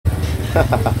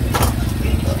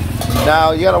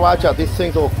Now you gotta watch out. These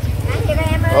things will.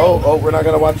 Oh, we're not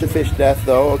gonna watch the fish death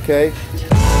though. Okay.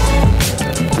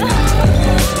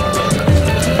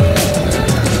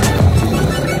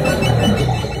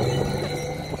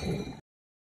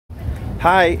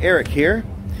 Hi, Eric here.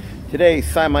 Today,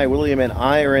 Simon, William, and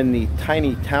I are in the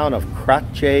tiny town of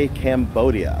Kracheh,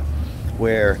 Cambodia,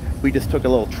 where we just took a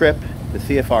little trip to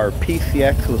see if our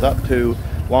PCX was up to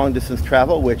long distance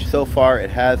travel, which so far it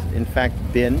has in fact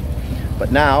been.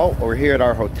 But now we're here at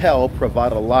our hotel,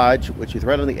 Pravada Lodge, which is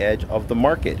right on the edge of the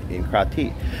market in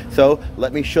Kratie. So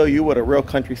let me show you what a real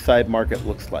countryside market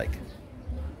looks like.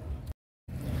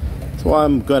 So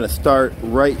I'm going to start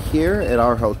right here at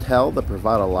our hotel, the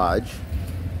Pravada Lodge.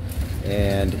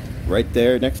 And right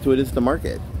there next to it is the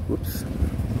market. Whoops.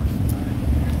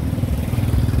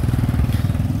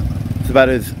 It's about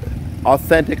as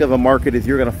authentic of a market as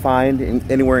you're going to find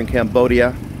anywhere in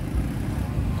Cambodia.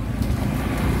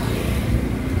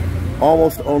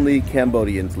 Almost only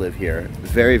Cambodians live here.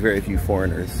 Very, very few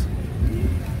foreigners.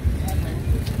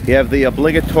 You have the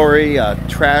obligatory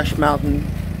trash mountain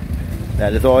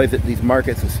that is always at these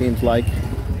markets, it seems like.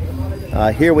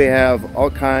 Here we have all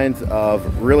kinds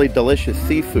of really delicious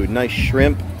seafood. Nice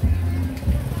shrimp.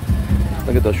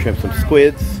 Look at those shrimp, some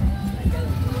squids.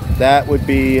 That would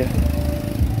be,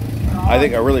 I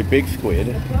think, a really big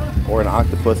squid or an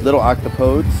octopus, little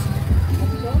octopodes.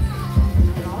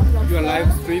 You are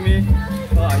live streaming?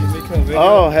 Oh, you make a video?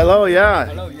 Oh, hello, yeah.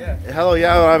 Hello, yeah. Hello,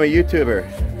 yeah, I'm a YouTuber.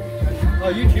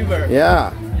 Oh, YouTuber?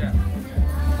 Yeah. Yeah.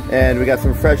 And we got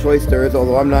some fresh oysters,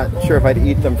 although I'm not sure if I'd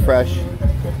eat them fresh.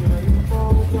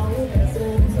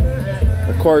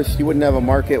 Of course, you wouldn't have a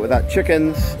market without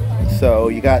chickens, so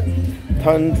you got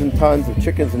tons and tons of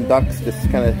chickens and ducks just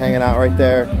kind of hanging out right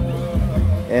there.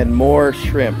 And more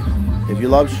shrimp. If you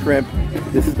love shrimp,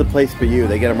 this is the place for you.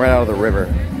 They get them right out of the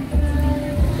river.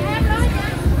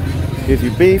 Here's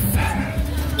your beef,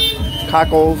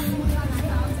 cockles.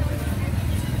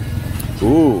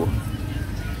 Ooh,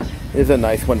 here's a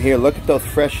nice one here. Look at those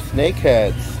fresh snake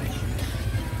heads.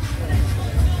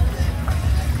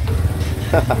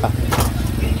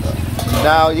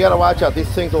 Now you gotta watch out. These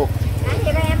things will.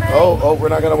 Oh, we're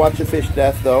not gonna watch the fish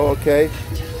death though. Okay.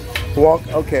 Walk.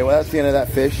 Okay, well that's the end of that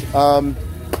fish.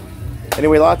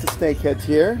 Anyway, lots of snake heads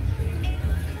here.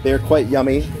 They're quite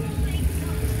yummy.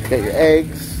 Get your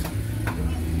eggs.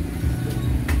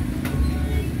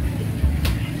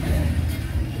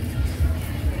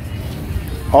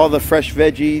 All the fresh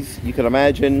veggies you can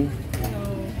imagine.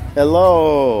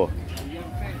 Hello.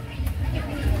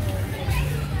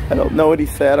 I don't know what he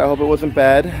said. I hope it wasn't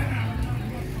bad.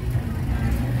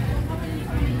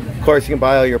 Of course, you can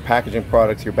buy all your packaging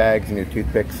products, your bags, and your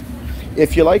toothpicks.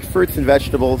 If you like fruits and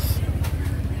vegetables,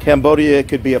 Cambodia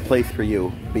could be a place for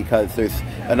you because there's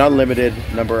an unlimited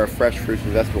number of fresh fruits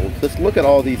and vegetables. Just look at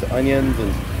all these onions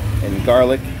and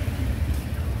garlic,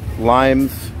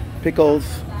 limes, pickles.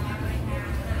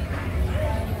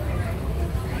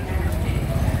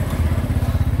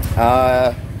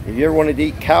 If you ever wanted to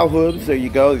eat cow hooves, there you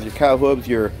go. There's your cow hooves.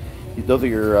 Those are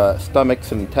your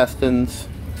stomachs and intestines.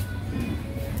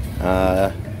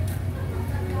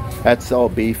 That's all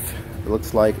beef. It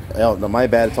looks like. Oh no, my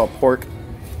bad. It's all pork.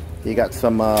 You got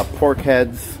some pork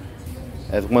heads,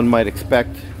 as one might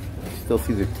expect. Still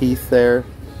see their teeth there.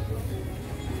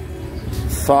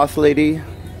 Sauce lady.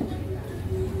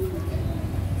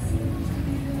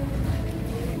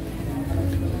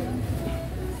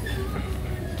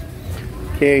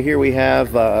 Okay, here we have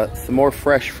some more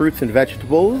fresh fruits and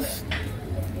vegetables.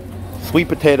 Sweet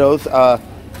potatoes.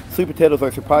 Sweet potatoes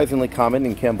are surprisingly common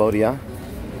in Cambodia.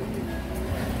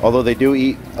 Although they do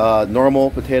eat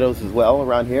normal potatoes as well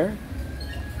around here.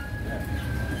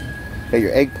 Got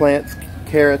your eggplants,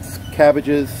 carrots,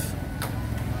 cabbages,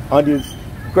 onions.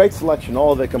 Great selection,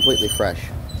 all of it completely fresh.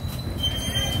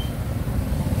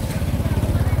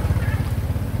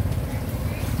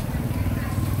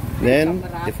 Then,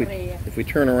 if we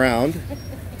turn around,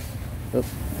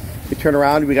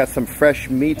 we got some fresh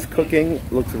meats cooking.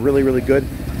 Looks really, really good.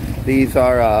 These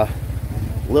are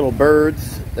little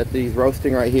birds that he's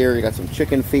roasting right here. You got some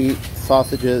chicken feet,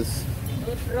 sausages,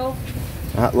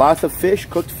 lots of fish,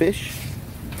 cooked fish.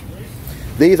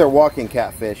 These are walking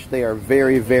catfish. They are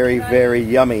very, very, very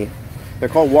yummy. They're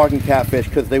called walking catfish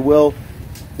because they will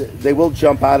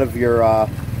jump out of your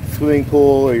swimming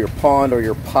pool or your pond or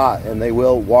your pot, and they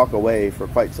will walk away for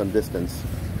quite some distance.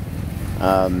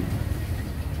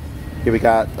 Here we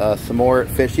got some more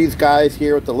fish. These guys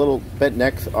here with the little bent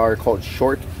necks are called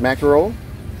short mackerel.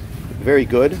 Very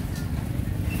good.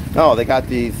 Oh, they got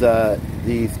these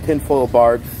tinfoil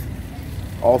barbs,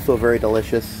 also very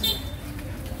delicious.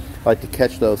 I like to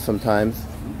catch those sometimes.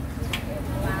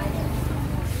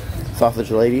 Sausage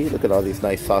lady, look at all these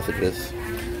nice sausages.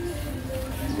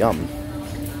 Yum.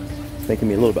 It's making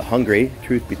me a little bit hungry,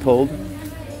 truth be told.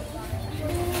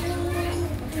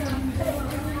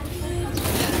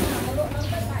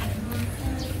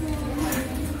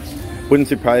 Wouldn't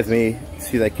surprise me to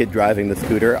see that kid driving the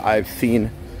scooter. I've seen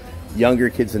younger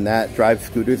kids than that drive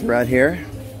scooters around here,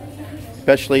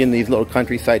 especially in these little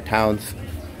countryside towns.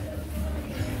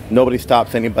 Nobody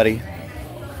stops anybody.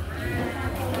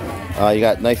 You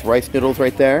got nice rice noodles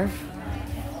right there.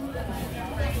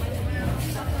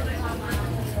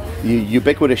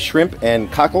 Ubiquitous shrimp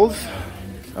and cockles.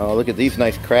 Oh, look at these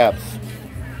nice crabs.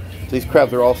 These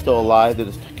crabs are all still alive. They're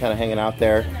just kind of hanging out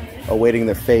there, awaiting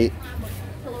their fate.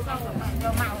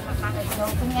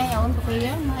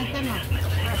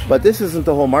 But this isn't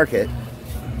the whole market.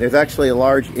 There's actually a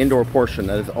large indoor portion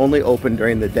that is only open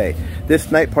during the day. This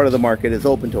night part of the market is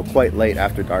open till quite late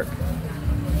after dark.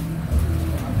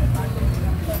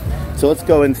 So let's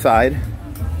go inside.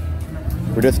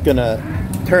 We're just gonna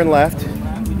turn left,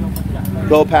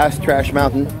 go past Trash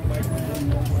Mountain,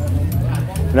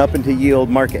 and up into Ye Olde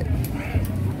Market.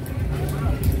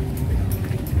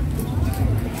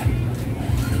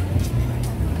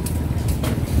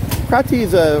 Kratie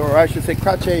is or I should say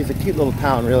Kracheh is a cute little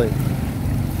town, really.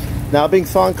 Now, being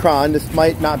Songkran, this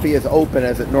might not be as open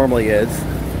as it normally is.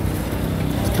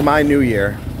 It's Khmer New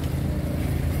Year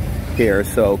here,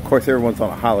 so of course everyone's on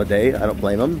a holiday. I don't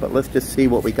blame them, but let's just see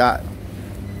what we got.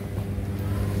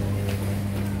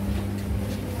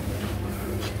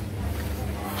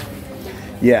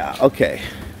 Yeah, okay.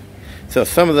 So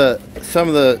some of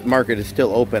the market is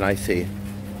still open, I see.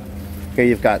 Okay,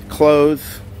 you've got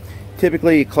clothes.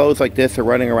 Typically, clothes like this are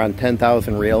running around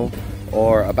 10,000 real,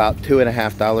 or about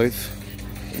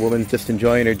 $2.50. Woman's just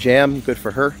enjoying her jam. Good for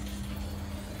her.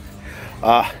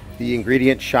 The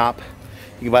ingredient shop.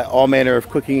 You can buy all manner of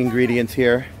cooking ingredients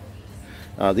here.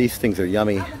 These things are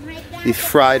yummy. These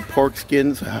fried pork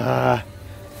skins, they're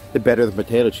better than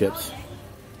potato chips.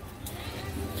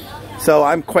 So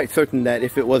I'm quite certain that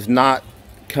if it was not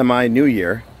Khmer New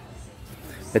Year,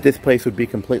 that this place would be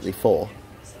completely full.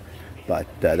 But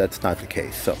that's not the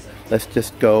case. So let's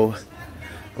just go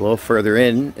a little further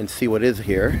in and see what is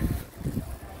here.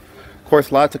 Of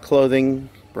course, lots of clothing,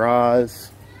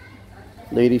 bras,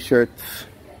 lady shirts.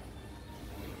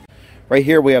 Right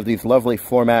here we have these lovely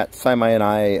floor mats. Simai and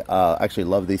I actually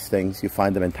love these things. You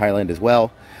find them in Thailand as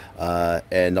well.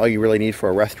 And all you really need for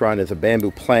a restaurant is a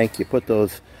bamboo plank. You put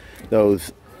those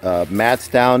mats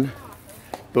down,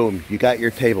 boom, you got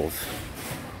your tables.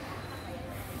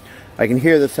 I can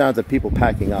hear the sounds of people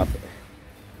packing up.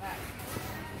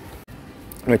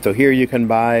 Alright, so here you can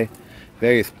buy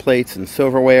various plates and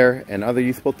silverware and other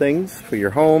useful things for your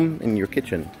home and your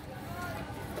kitchen.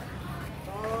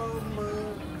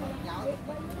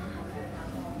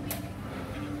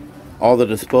 All the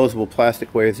disposable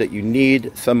plasticwares that you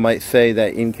need. Some might say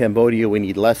that in Cambodia we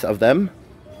need less of them.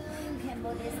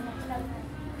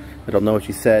 I don't know what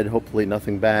she said. Hopefully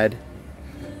nothing bad.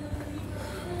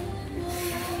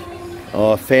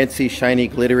 Oh, fancy, shiny,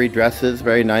 glittery dresses.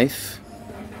 Very nice.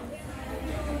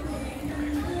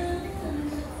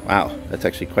 Wow, that's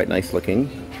actually quite nice looking.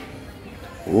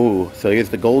 Ooh, so here's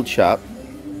the gold shop.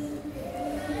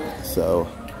 So,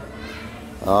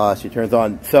 she turns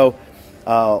on. So,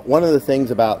 one of the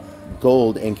things about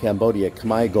gold in Cambodia,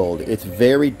 Khmer gold, it's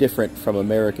very different from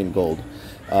American gold.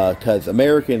 Because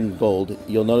American gold,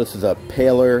 you'll notice, is a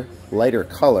paler, lighter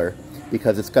color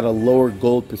because it's got a lower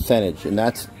gold percentage, and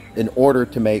that's in order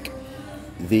to make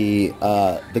the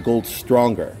gold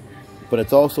stronger. But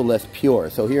it's also less pure.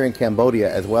 So here in Cambodia,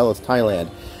 as well as Thailand,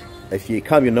 if you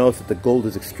come, you'll notice that the gold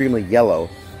is extremely yellow,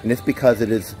 and it's because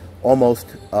it is almost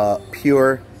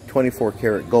pure 24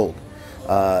 karat gold.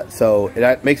 So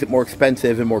that makes it more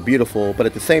expensive and more beautiful, but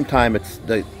at the same time, it's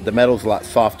the metal's a lot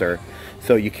softer.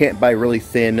 So you can't buy really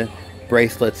thin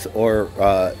bracelets, or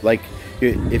like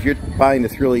if you're buying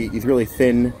these really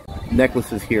thin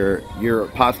necklaces here, you're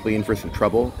possibly in for some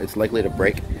trouble. It's likely to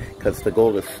break because the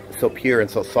gold is so pure and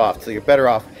so soft. So you're better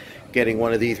off getting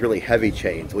one of these really heavy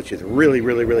chains, which is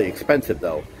really expensive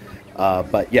though.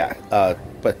 But yeah,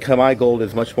 but Khmer gold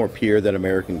is much more pure than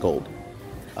American gold.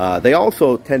 They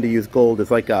also tend to use gold as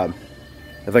like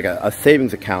a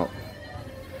savings account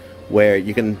where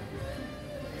you can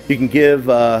give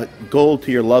gold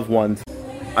to your loved ones.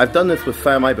 I've done this with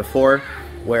Simai before,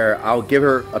 where I'll give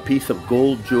her a piece of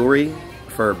gold jewelry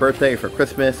for her birthday, for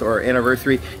Christmas, or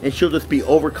anniversary, and she'll just be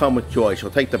overcome with joy.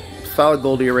 She'll take the solid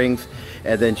gold earrings,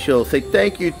 and then she'll say,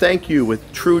 thank you,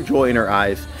 with true joy in her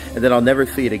eyes, and then I'll never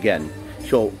see it again.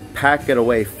 she'll pack it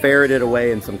away, ferret it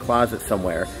away in some closet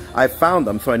somewhere. I've found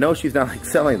them, so I know she's not like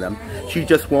selling them. She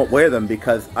just won't wear them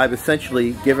because I've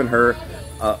essentially given her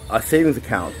a savings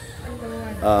account.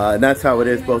 And that's how it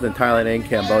is both in Thailand and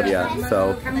Cambodia.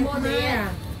 So,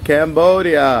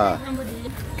 Cambodia,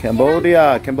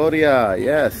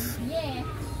 yes.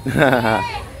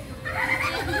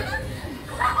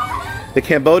 The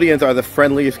Cambodians are the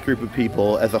friendliest group of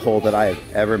people as a whole that I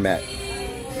have ever met.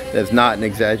 That's not an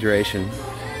exaggeration.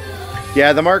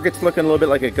 Yeah, the market's looking a little bit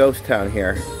like a ghost town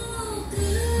here.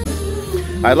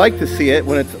 I'd like to see it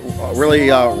when it's really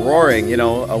roaring, you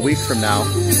know, a week from now.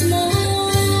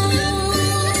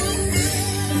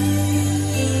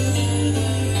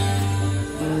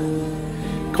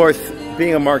 Of course,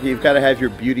 being a market, you've got to have your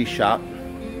beauty shop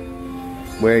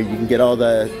where you can get all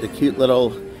the cute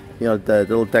little, you know, the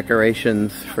little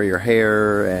decorations for your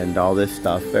hair and all this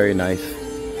stuff. Very nice.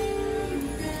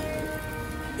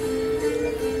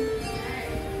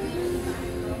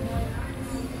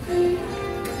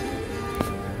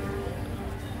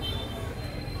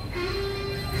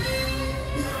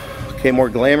 Okay, more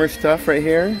glamour stuff right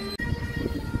here.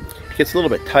 It gets a little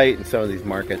bit tight in some of these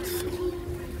markets.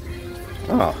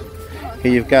 Oh,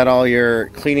 here you've got all your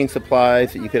cleaning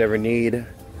supplies that you could ever need.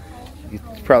 You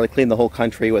could probably clean the whole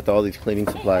country with all these cleaning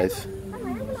supplies.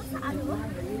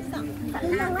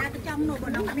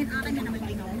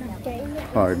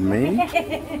 Pardon me?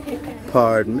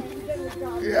 Pardon me?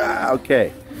 Yeah,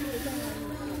 okay.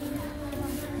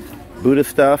 Buddha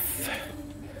stuff.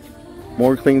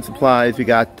 More cleaning supplies. We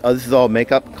got, oh, this is all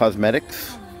makeup,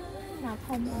 cosmetics.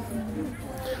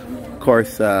 Of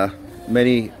course,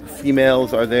 many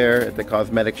females are there at the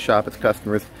cosmetic shop as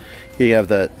customers. Here you have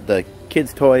the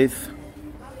kids' toys.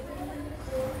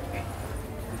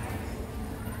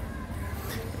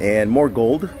 And more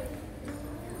gold.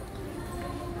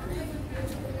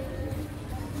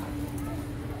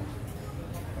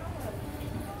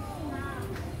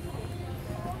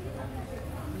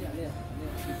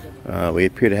 We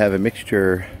appear to have a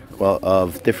mixture, well,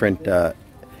 of different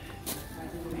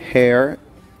hair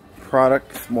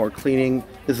products, more cleaning.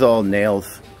 This is all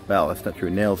nails. Well, that's not true.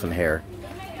 Nails and hair.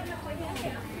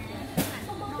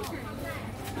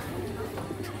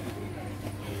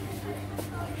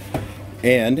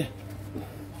 And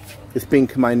this being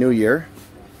Khmer New Year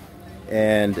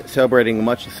and celebrating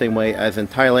much the same way as in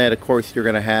Thailand, of course, you're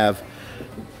going to have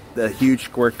the huge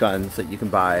squirt guns that you can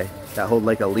buy that hold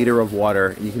like a liter of water,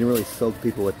 and you can really soak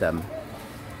people with them.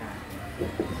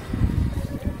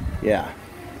 Yeah.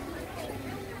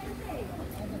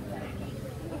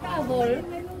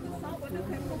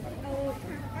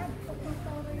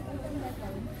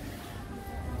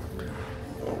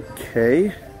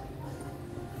 Okay.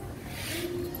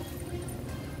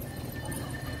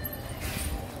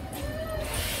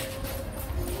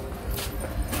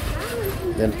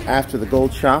 Then after the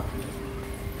gold shop,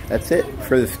 that's it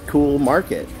for this cool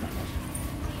market.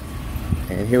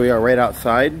 And here we are right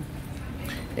outside.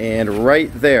 And right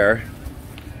there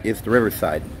is the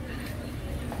riverside.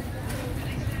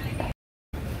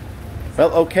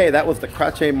 Well, okay, that was the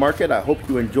Kratie Market. I hope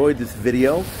you enjoyed this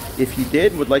video. If you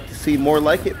did, would like to see more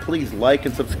like it, please like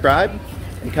and subscribe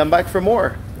and come back for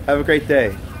more. Have a great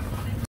day.